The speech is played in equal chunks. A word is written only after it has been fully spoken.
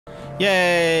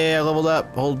Yay, I leveled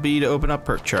up. Hold B to open up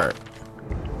perk chart.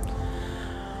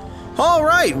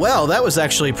 Alright, well, that was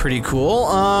actually pretty cool.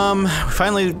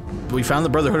 Finally, we found the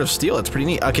Brotherhood of Steel. It's pretty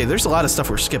neat. Okay, there's a lot of stuff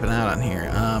we're skipping out on here.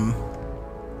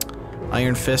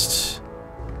 Iron Fist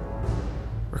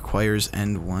requires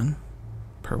end 1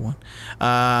 per 1.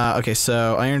 Okay,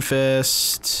 so Iron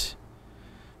Fist,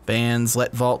 bands,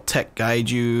 let vault-tec guide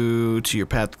you to your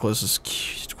path to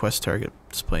closest quest target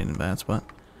displayed in bad spot.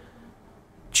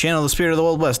 Channel the spirit of the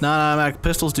Old West. Non-automatic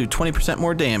pistols do 20%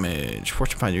 more damage.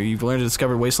 Fortune Finder, you've learned to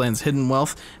discover Wasteland's hidden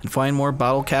wealth and find more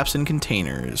bottle caps and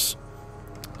containers.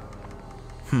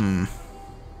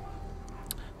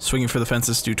 Swinging for the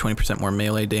fences do 20% more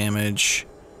melee damage.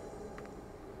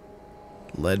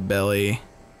 Lead belly.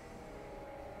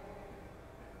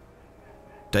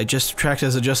 Digestive tract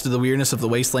has adjusted the weirdness of the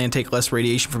wasteland. Take less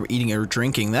radiation from eating or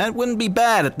drinking. That wouldn't be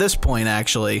bad at this point,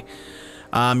 actually.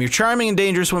 Your charming and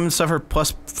dangerous women suffer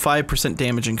plus 5%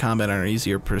 damage in combat and are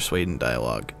easier to persuade in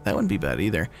dialogue. That wouldn't be bad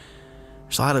either.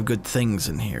 There's a lot of good things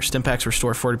in here. Stimpaks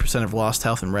restore 40% of lost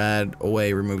health and Rad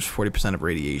Away removes 40% of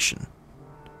radiation.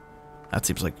 That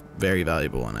seems like a very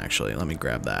valuable one, actually. Let me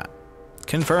grab that.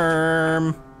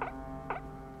 Confirm!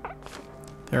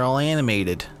 They're all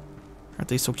animated. Aren't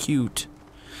they so cute?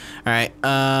 Alright,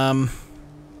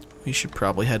 we should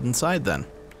probably head inside then.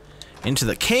 Into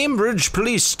the Cambridge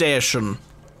Police Station.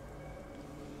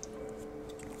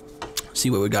 See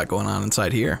what we got going on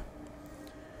inside here.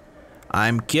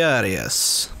 I'm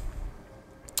curious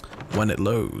when it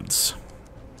loads.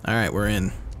 Alright, we're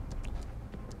in.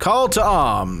 Call to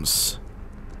arms.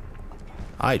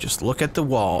 I just look at the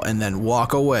wall and then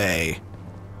walk away.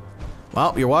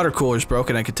 Well, your water cooler's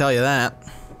broken, I can tell you that.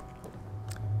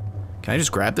 Can I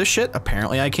just grab this shit?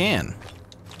 Apparently I can.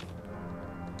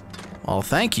 Well,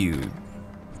 thank you,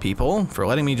 people, for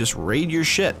letting me just raid your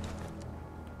shit.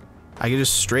 I can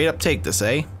just straight up take this,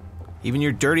 eh? Even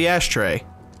your dirty ashtray.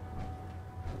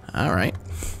 Alright.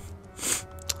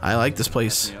 I like this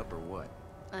place.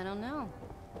 I don't know.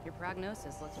 Your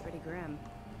prognosis looks pretty grim.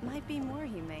 Might be more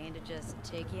humane to just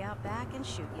take you out back and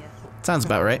shoot you. Sounds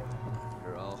about right.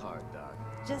 You're all hard, Doc.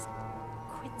 Just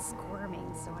quit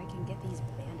squirming so I can get these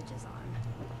bandages on.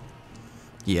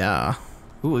 Yeah.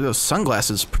 Ooh, those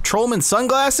sunglasses. Patrolman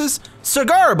sunglasses?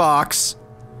 Cigar box!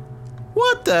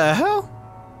 What the hell?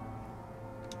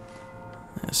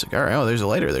 A cigar. Oh, there's a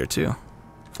lighter there, too.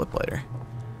 Flip lighter.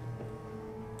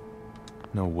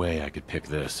 No way I could pick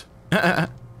this.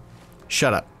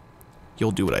 Shut up. You'll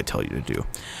do what I tell you to do.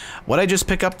 What'd I just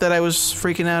pick up that I was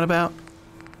freaking out about?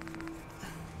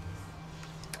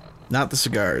 Not the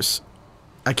cigars.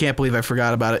 I can't believe I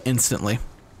forgot about it instantly.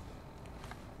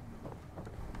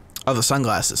 Oh, the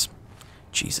sunglasses.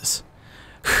 Jesus.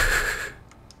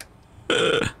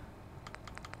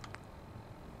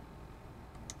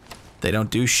 They don't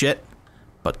do shit,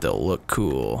 but they'll look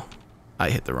cool. I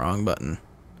hit the wrong button.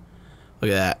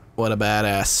 Look at that. What a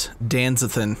badass.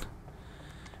 Danzathan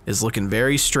is looking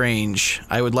very strange.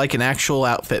 I would like an actual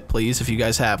outfit, please, if you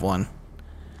guys have one.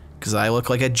 Because I look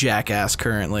like a jackass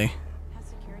currently.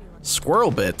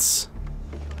 Squirrel bits.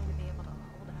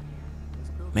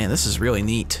 Man, this is really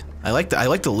neat. I like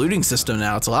the looting system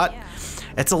now. It's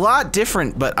a lot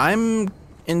different, but I'm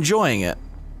enjoying it.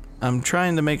 I'm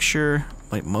trying to make sure.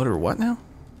 Wait, motor what now?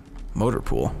 Motor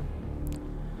pool.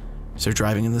 Is there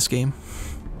driving in this game?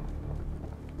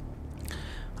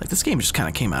 Like, this game just kind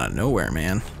of came out of nowhere,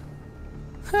 man.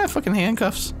 Ah, fucking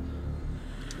handcuffs.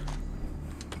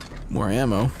 More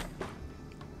ammo.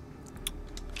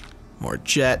 More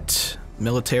jet.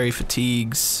 Military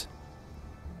fatigues.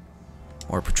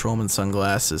 More patrolman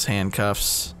sunglasses,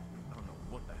 handcuffs.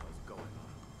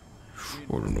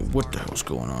 I don't know what the hell's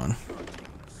going on.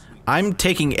 I'm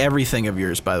taking everything of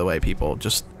yours, by the way, people.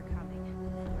 Just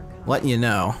letting you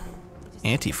know.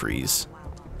 Antifreeze.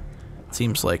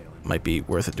 Seems like might be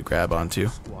worth it to grab onto.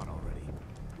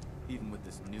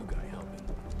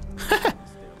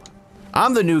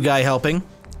 I'm the new guy helping.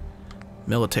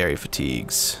 Military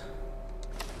fatigues.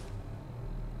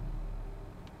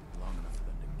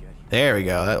 There we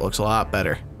go. That looks a lot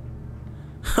better.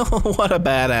 What a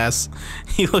badass.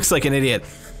 He looks like an idiot.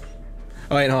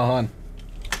 Oh, wait, hold on.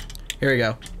 Here we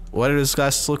go. What do his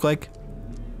glasses look like?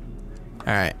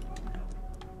 Alright.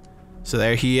 So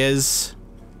there he is.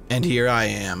 And here I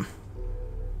am.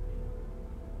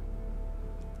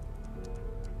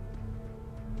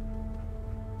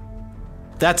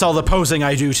 That's all the posing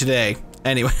I do today.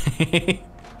 Anyway.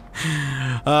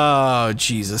 Oh,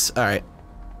 Jesus. Alright.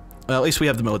 Well, at least we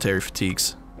have the military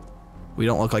fatigues. We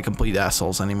don't look like complete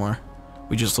assholes anymore.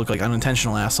 We just look like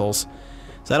unintentional assholes.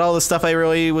 Is that all the stuff I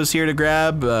really was here to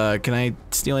grab? Can I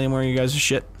steal any more of you guys'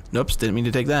 shit? Nope, didn't mean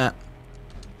to take that.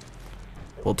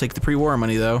 We'll take the pre-war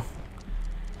money, though.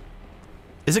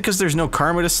 Is it because there's no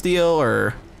karma to steal,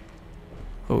 or...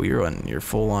 Oh, you're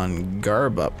full on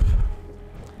garb up.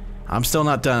 I'm still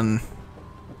not done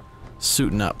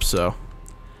suiting up, so...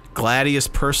 Gladius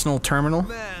Personal Terminal?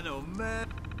 Man, oh man.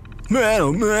 Man,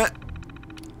 oh man!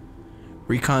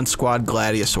 Recon Squad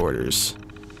Gladius orders.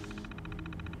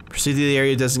 Proceed to the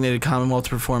area designated Commonwealth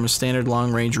to perform a standard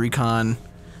long-range recon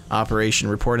operation.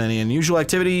 Report any unusual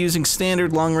activity using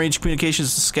standard long-range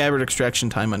communications to scabbard extraction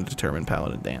time undetermined.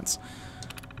 Paladin Danz.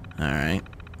 Alright.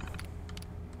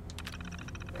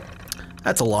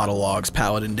 That's a lot of logs,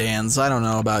 Paladin Danz. I don't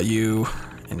know about you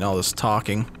and all this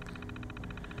talking.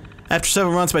 After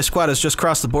several months, my squad has just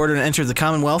crossed the border and entered the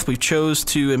Commonwealth. We chose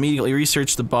to immediately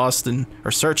search the Boston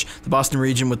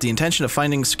region with the intention of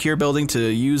finding a secure building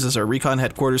to use as our recon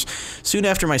headquarters. Soon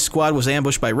after my squad was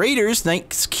ambushed by raiders,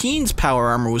 Knight Keen's power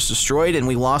armor was destroyed and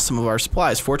we lost some of our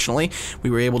supplies. Fortunately, we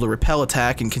were able to repel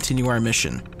attack and continue our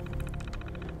mission.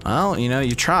 Well, you know,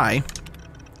 you try.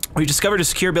 We discovered a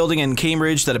secure building in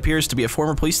Cambridge that appears to be a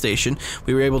former police station.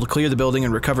 We were able to clear the building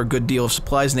and recover a good deal of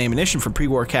supplies and ammunition from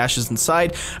pre-war caches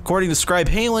inside. According to Scribe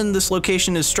Halen, this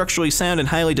location is structurally sound and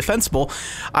highly defensible.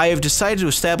 I have decided to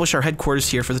establish our headquarters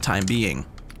here for the time being.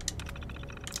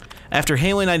 After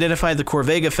Halen identified the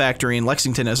Corvega factory in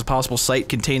Lexington as a possible site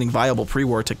containing viable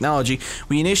pre-war technology,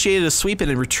 we initiated a sweep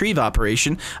and retrieve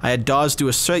operation. I had Dawes do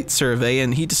a site survey,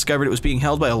 and he discovered it was being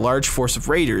held by a large force of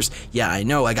raiders. Yeah, I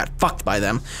know, I got fucked by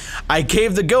them. I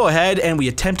gave the go-ahead, and we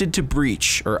attempted to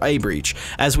breach.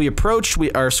 As we approached,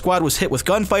 our squad was hit with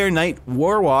gunfire. Knight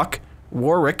Warwick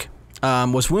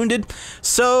was wounded,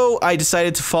 so I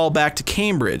decided to fall back to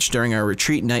Cambridge. During our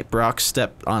retreat, Knight Brock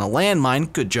stepped on a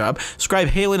landmine. Good job. Scribe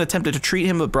Halen attempted to treat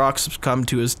him, but Brock succumbed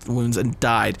to his wounds and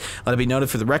died. Let it be noted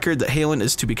for the record that Halen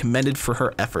is to be commended for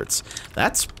her efforts.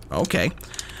 That's okay.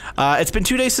 It's been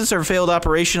 2 days since our failed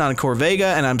operation on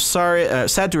Corvega, and I'm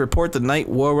sad to report that Knight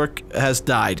Warwick has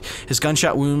died. His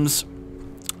gunshot wounds...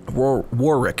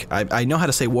 Warwick. I know how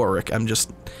to say Warwick. I'm just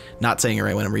not saying it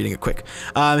right when I'm reading it quick.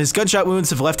 His gunshot wounds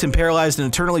have left him paralyzed and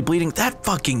internally bleeding. That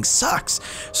fucking sucks.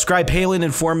 Scribe Halen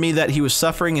informed me that he was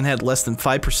suffering and had less than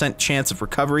 5% chance of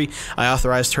recovery. I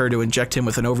authorized her to inject him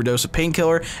with an overdose of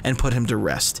painkiller and put him to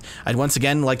rest. I'd once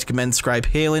again like to commend Scribe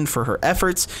Halen for her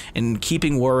efforts in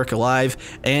keeping Warwick alive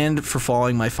and for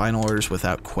following my final orders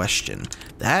without question.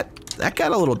 That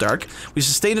got a little dark. We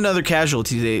sustained another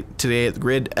casualty today at the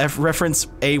grid. Reference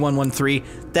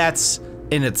A113. That's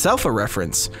in itself a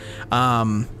reference.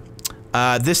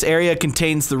 This area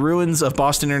contains the ruins of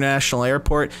Boston International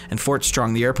Airport and Fort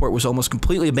Strong. The airport was almost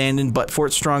completely abandoned, but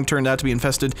Fort Strong turned out to be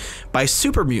infested by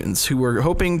super mutants who were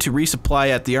hoping to resupply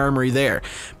at the armory there.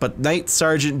 But Knight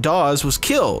Sergeant Dawes was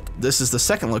killed. This is the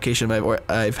second location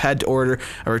I've had to order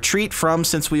a retreat from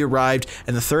since we arrived,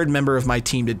 and the third member of my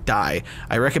team to die.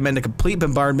 I recommend a complete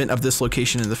bombardment of this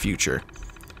location in the future.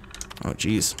 Oh,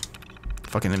 jeez.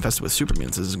 Fucking infested with super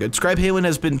mutants. This is good. Scribe Halen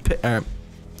has been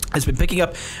picking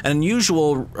up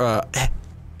unusual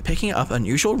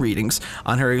readings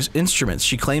on her instruments.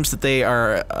 She claims that they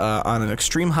are on an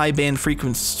extreme high band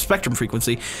spectrum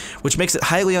frequency, which makes it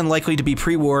highly unlikely to be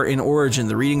pre-war in origin.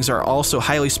 The readings are also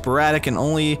highly sporadic and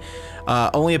only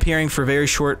appearing for very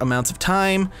short amounts of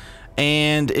time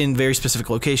and in very specific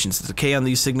locations. The decay on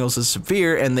these signals is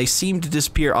severe, and they seem to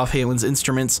disappear off Halen's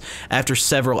instruments after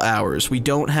several hours. We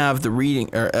don't have the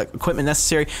equipment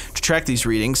necessary to track these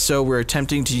readings, so we're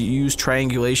attempting to use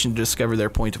triangulation to discover their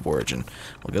point of origin.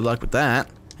 Well, good luck with that.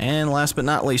 And last but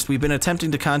not least, we've been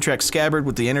attempting to contract Scabbard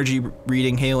with the energy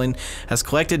reading Halen has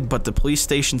collected, but the police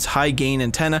station's high-gain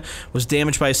antenna was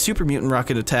damaged by a super mutant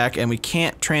rocket attack, and we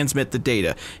can't transmit the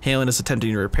data. Halen is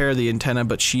attempting to repair the antenna,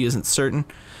 but she isn't certain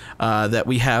that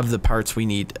we have the parts we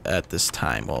need at this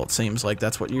time. Well, it seems like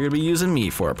that's what you're going to be using me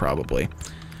for, probably.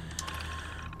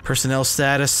 Personnel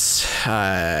status.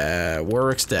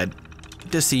 Warwick's dead.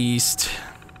 Deceased.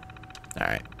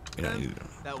 Alright.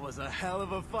 That was a hell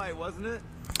of a fight, wasn't it?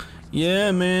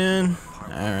 Yeah, man.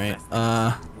 Alright.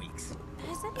 Has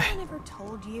anyone ever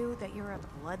told you that you're a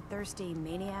bloodthirsty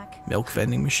maniac? Milk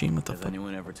vending machine? What the fuck? Has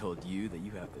anyone ever told you that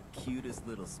you have the cutest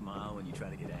little smile when you try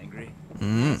to get angry?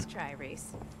 Nice try,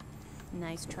 Reese.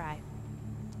 Nice try.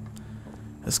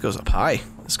 This goes up high.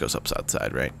 This goes up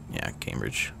outside, right? Yeah,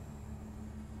 Cambridge.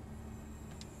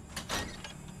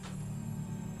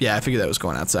 Yeah, I figured that was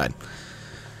going outside.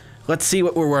 Let's see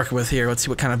what we're working with here. Let's see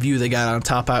what kind of view they got on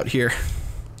top out here.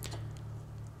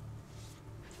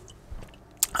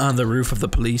 On the roof of the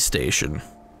police station.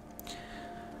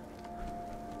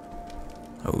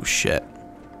 Oh shit.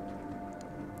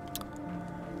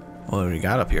 What do we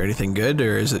got up here? Anything good,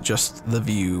 or is it just the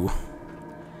view?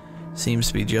 Seems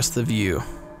to be just the view.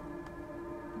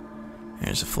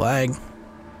 There's a flag.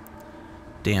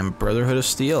 Damn Brotherhood of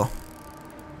Steel.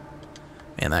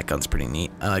 Man, that gun's pretty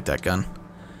neat. I like that gun.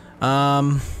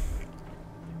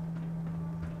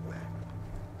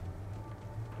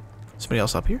 Somebody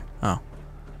else up here? Oh.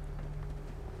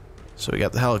 So we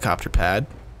got the helicopter pad.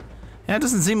 Yeah, it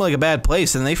doesn't seem like a bad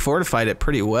place, and they fortified it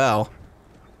pretty well.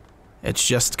 It's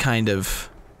just kind of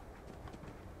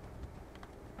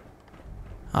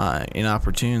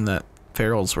inopportune that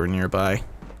ferals were nearby.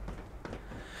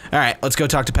 Alright, let's go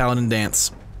talk to Paladin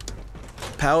Danz.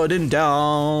 Paladin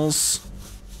Danz.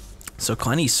 So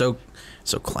funny, so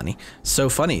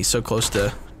funny, so close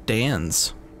to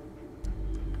Danz.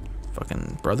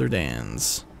 Fucking brother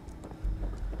Danz.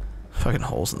 Fucking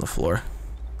holes in the floor.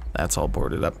 That's all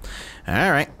boarded up.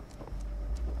 Alright.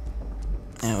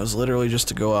 It was literally just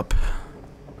to go up.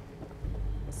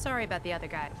 Sorry about the other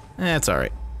guy. It's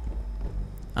alright.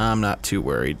 I'm not too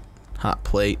worried. Hot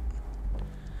plate.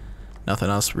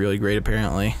 Nothing else really great,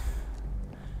 apparently.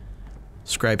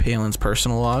 Scribe Halen's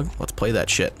personal log. Let's play that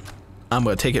shit. I'm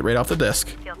gonna take it right off the disc.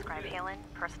 Field Scribe Halen,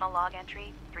 personal log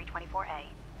entry 324A.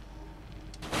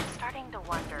 I'm starting to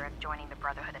wonder if joining the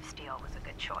Brotherhood of Steel was a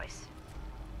good choice.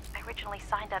 I originally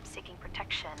signed up seeking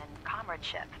protection and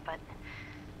comradeship, but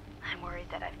I'm worried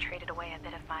that I've traded away a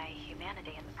bit of my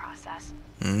humanity in the process.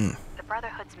 The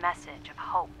Brotherhood's message of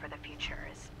hope for the future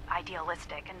is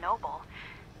idealistic and noble,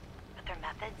 but their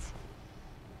methods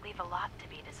leave a lot to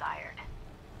be desired.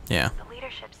 Yeah. The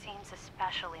leadership seems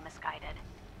especially misguided.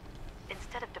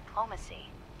 Instead of diplomacy,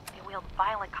 they wield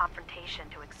violent confrontation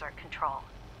to exert control.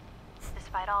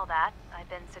 Despite all that, I've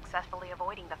been successfully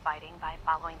avoiding the fighting by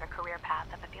following the career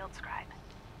path of a field scribe.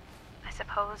 I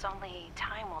suppose only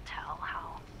time will tell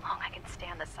how long I can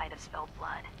stand the sight of spilled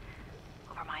blood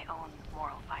over my own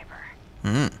moral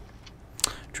fiber.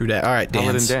 True that. Alright,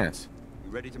 Danz. Danz.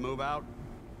 You ready to move out?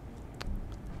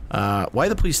 Why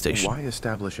the police station? Why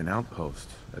establish an outpost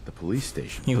at the police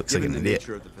station? He looks like Given an the idiot.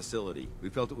 nature of the facility, we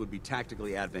felt it would be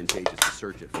tactically advantageous to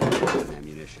search it for weapons and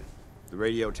ammunition. The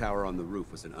radio tower on the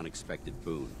roof was an unexpected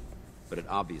boon, but it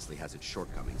obviously has its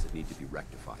shortcomings that need to be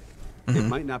rectified. It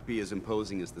might not be as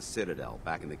imposing as the Citadel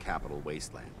back in the capital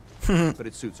wasteland, but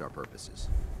it suits our purposes.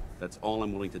 That's all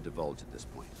I'm willing to divulge at this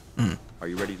point. Are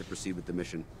you ready to proceed with the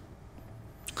mission?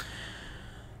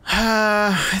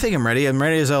 I think I'm ready. I'm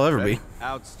ready as I'll ever be.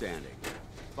 Outstanding.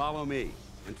 Follow me,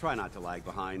 and try not to lag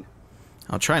behind.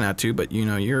 I'll try not to, but you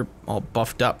know, you're all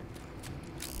buffed up.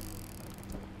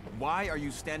 Why are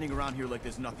you standing around here like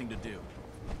there's nothing to do?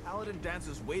 Paladin Danz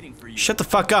is waiting for you. Shut the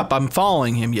fuck up. I'm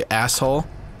following him, you asshole.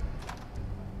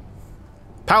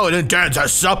 Paladin Danz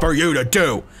has stuff for you to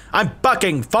do. I'm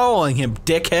fucking following him,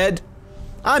 dickhead.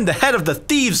 I'm the head of the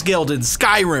Thieves Guild in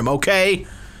Skyrim, okay?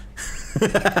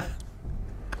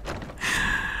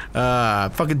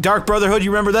 Fucking Dark Brotherhood,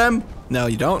 you remember them? No,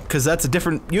 you don't, because that's a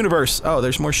different universe. Oh,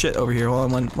 there's more shit over here.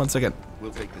 Hold on one second.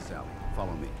 We'll take this out.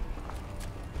 Follow me.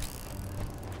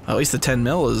 At least the 10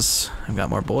 mil is... I've got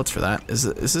more bullets for that. Is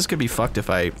this gonna be fucked if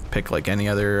I pick, like, any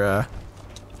other,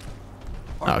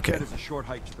 okay. Is a short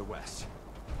hike to the west.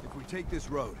 If we take this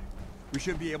road, we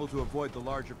should be able to avoid the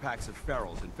larger packs of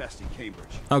ferals infesting Cambridge.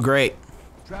 Oh, great.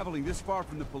 Traveling this far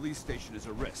from the police station is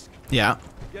a risk. Yeah.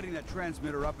 Getting that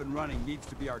transmitter up and running needs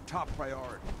to be our top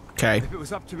priority. Okay. If it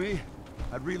was up to me,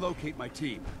 I'd relocate my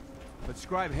team. But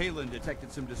Scribe Halen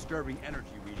detected some disturbing energy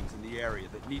readings in the area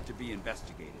that need to be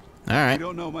investigated. All right. We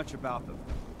don't know much about them,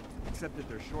 except that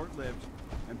they're short-lived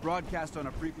and broadcast on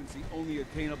a frequency only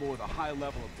attainable with a high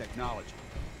level of technology.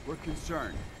 We're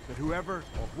concerned that whoever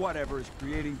or whatever is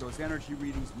creating those energy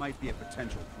readings might be a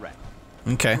potential threat.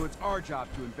 Okay. So it's our job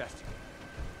to investigate.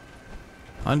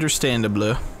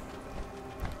 Understandable.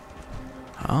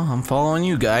 Oh, I'm following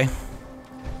you, guy.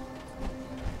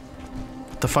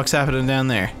 What the fuck's happening down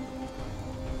there?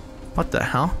 What the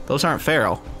hell? Those aren't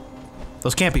feral.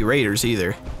 Those can't be raiders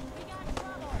either.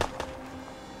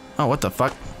 Oh, what the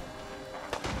fuck?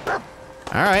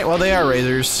 Alright, well they are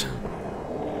raiders.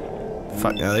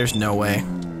 Fuck, no, there's no way.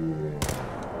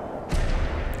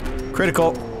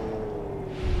 Critical.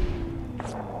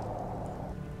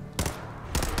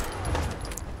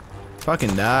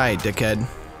 Fucking die, dickhead.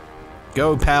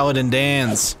 Go, Paladin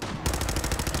Danz.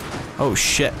 Oh,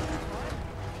 shit.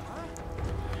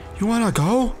 You wanna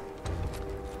go?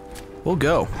 We'll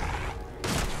go.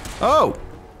 Oh!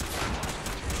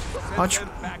 Watch.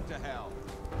 Back to hell.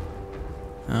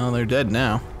 Oh, they're dead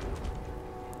now.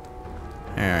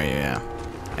 There, yeah.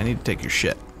 I need to take your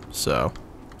shit, so...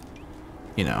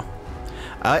 You know.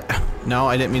 No,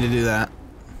 I didn't mean to do that.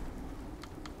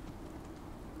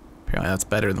 Apparently that's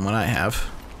better than what I have.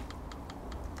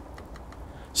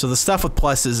 So the stuff with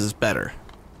pluses is better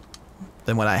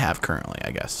than what I have currently,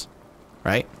 I guess.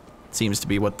 Right? Seems to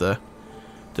be what the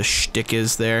shtick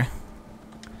is there.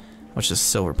 Which is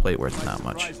silver plate worth not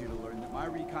much. You to learn that my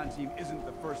recon team isn't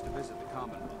the first to visit the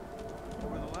Commonwealth. For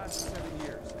the last 7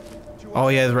 years, Oh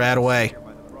yeah, the rat away.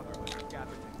 by the Brotherhood of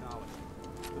gathered technology.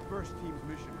 The first team's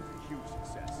mission was a huge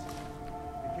success.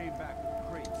 They came back with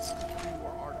crates,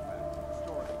 pre-war artifacts, and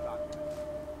historical documents.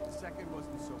 The second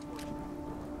wasn't so fortunate.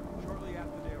 Shortly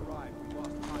after they arrived, we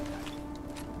lost contact.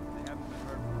 They haven't been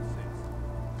heard from since.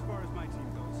 As far as my team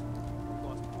goes, we've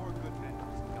lost 4 good men to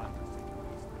this godforsaken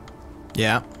wasteland.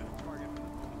 Yeah.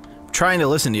 Trying to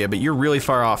listen to you, but you're really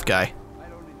far off, guy.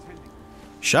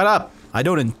 Shut up! I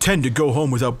don't intend to go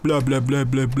home without blah blah blah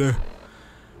blah blah.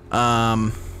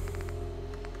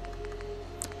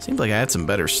 Seems like I had some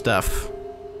better stuff.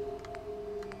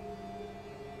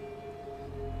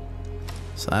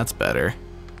 So that's better.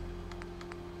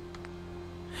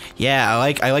 Yeah,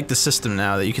 I like the system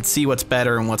now that you can see what's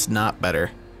better and what's not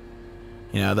better.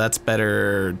 You know, that's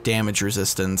better damage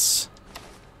resistance.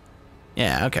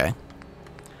 Yeah, okay.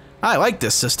 I like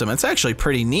this system. It's actually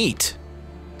pretty neat.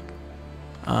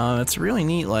 It's really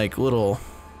neat, like, little...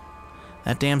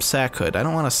 That damn sack hood. I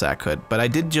don't want a sack hood, but I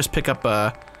did just pick up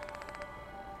a...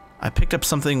 I picked up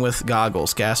something with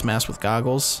goggles. Gas mask with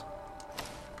goggles.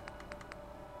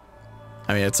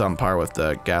 I mean, it's on par with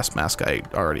the gas mask I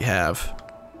already have.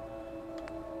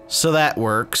 So that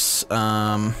works.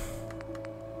 Nice.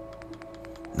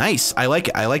 I like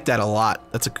it. I like that a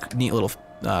lot. That's a neat little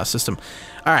system.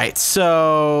 Alright,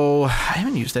 so... I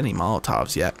haven't used any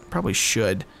Molotovs yet. Probably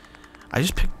should. I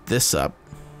just picked this up.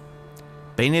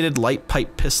 Bayoneted light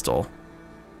pipe pistol.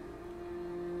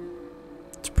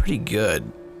 It's pretty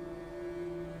good.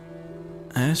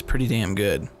 That is pretty damn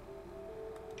good.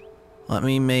 Let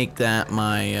me make that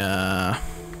my,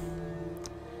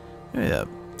 yeah,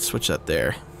 switch that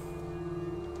there.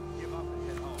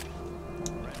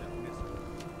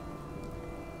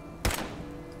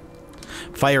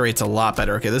 Fire rate's a lot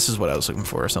better. Okay, this is what I was looking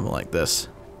for, something like this.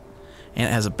 And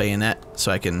it has a bayonet,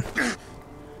 so I can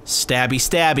stabby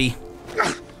stabby.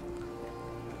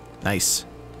 Nice.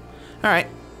 Alright,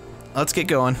 let's get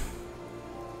going.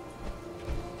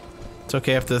 It's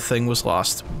okay if the thing was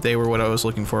lost. They were what I was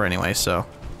looking for anyway, so.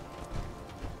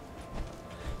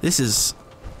 This is...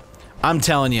 I'm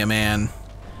telling you, man.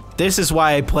 This is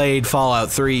why I played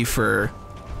Fallout 3 for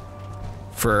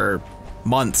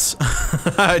months.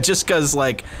 Just because,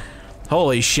 like,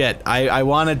 holy shit. I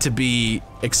wanted to be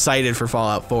excited for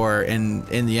Fallout 4, and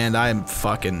in the end, I am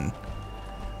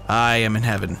in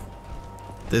heaven.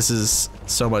 This is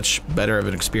so much better of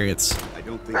an experience. I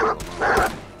don't think I'm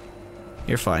alone.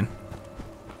 You're fine.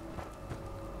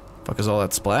 Fuck is all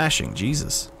that splashing?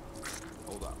 Jesus.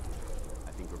 Hold up.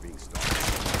 I think we're being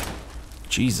stalked.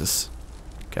 Jesus.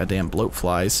 Goddamn bloat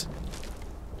flies.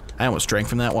 I almost drank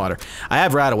from that water. I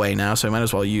have right away now, so I might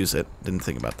as well use it. Didn't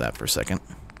think about that for a second.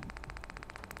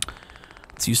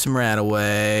 Let's use some rat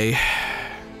away.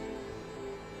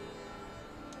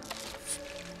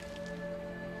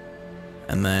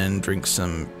 And then drink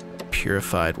some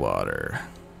purified water.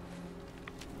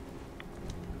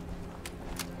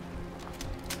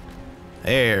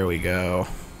 There we go.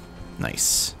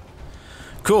 Nice.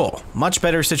 Cool. Much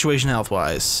better situation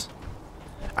health-wise.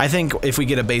 I think if we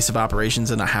get a base of operations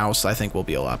in a house, I think we'll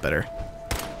be a lot better.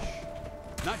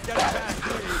 I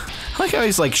like how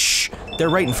he's like, shh. They're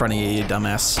right in front of you, you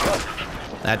dumbass.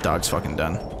 That dog's fucking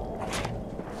done.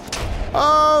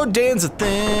 Oh, Danz a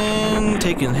thing,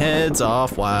 taking heads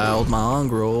off wild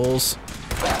mongrels.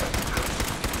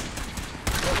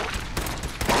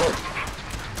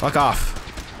 Fuck off.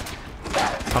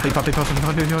 Puppy, puppy, puppy,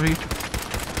 puppy, puppy.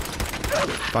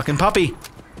 Fucking puppy.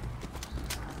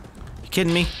 You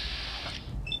kidding me?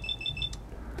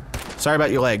 Sorry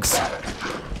about your legs.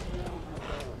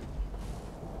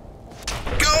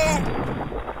 Go!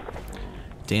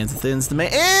 Danz the Thin's the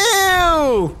man.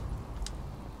 Ew!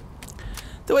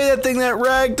 The way that thing that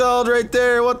ragdolled right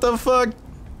there, what the fuck?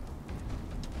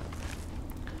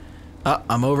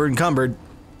 I'm over encumbered.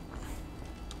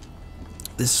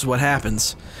 This is what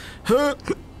happens.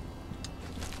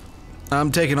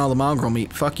 I'm taking all the mongrel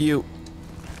meat. Fuck you.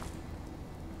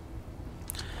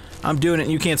 I'm doing it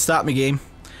and you can't stop me, game.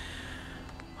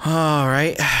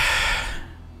 Alright.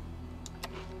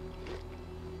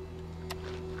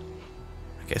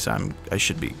 Okay, so I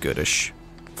should be goodish.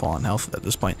 Fallen health at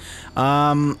this point.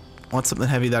 What's something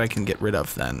heavy that I can get rid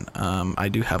of then? I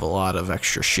do have a lot of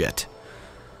extra shit.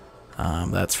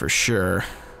 That's for sure.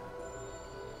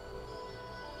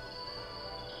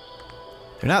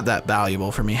 They're not that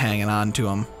valuable for me hanging on to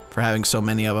them, for having so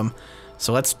many of them.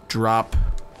 So let's drop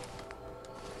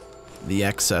the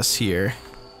excess here.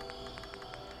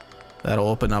 That'll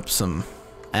open up some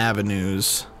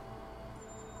avenues.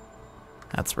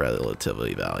 That's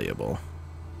relatively valuable.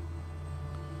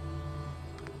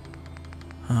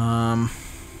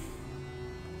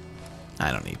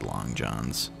 I don't need long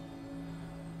johns.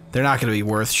 They're not going to be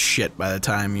worth shit by the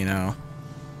time, you know,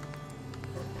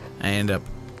 I end up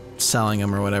selling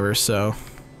them or whatever, so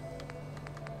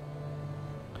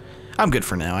I'm good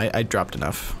for now. I dropped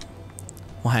enough.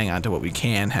 We'll hang on to what we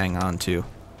can hang on to.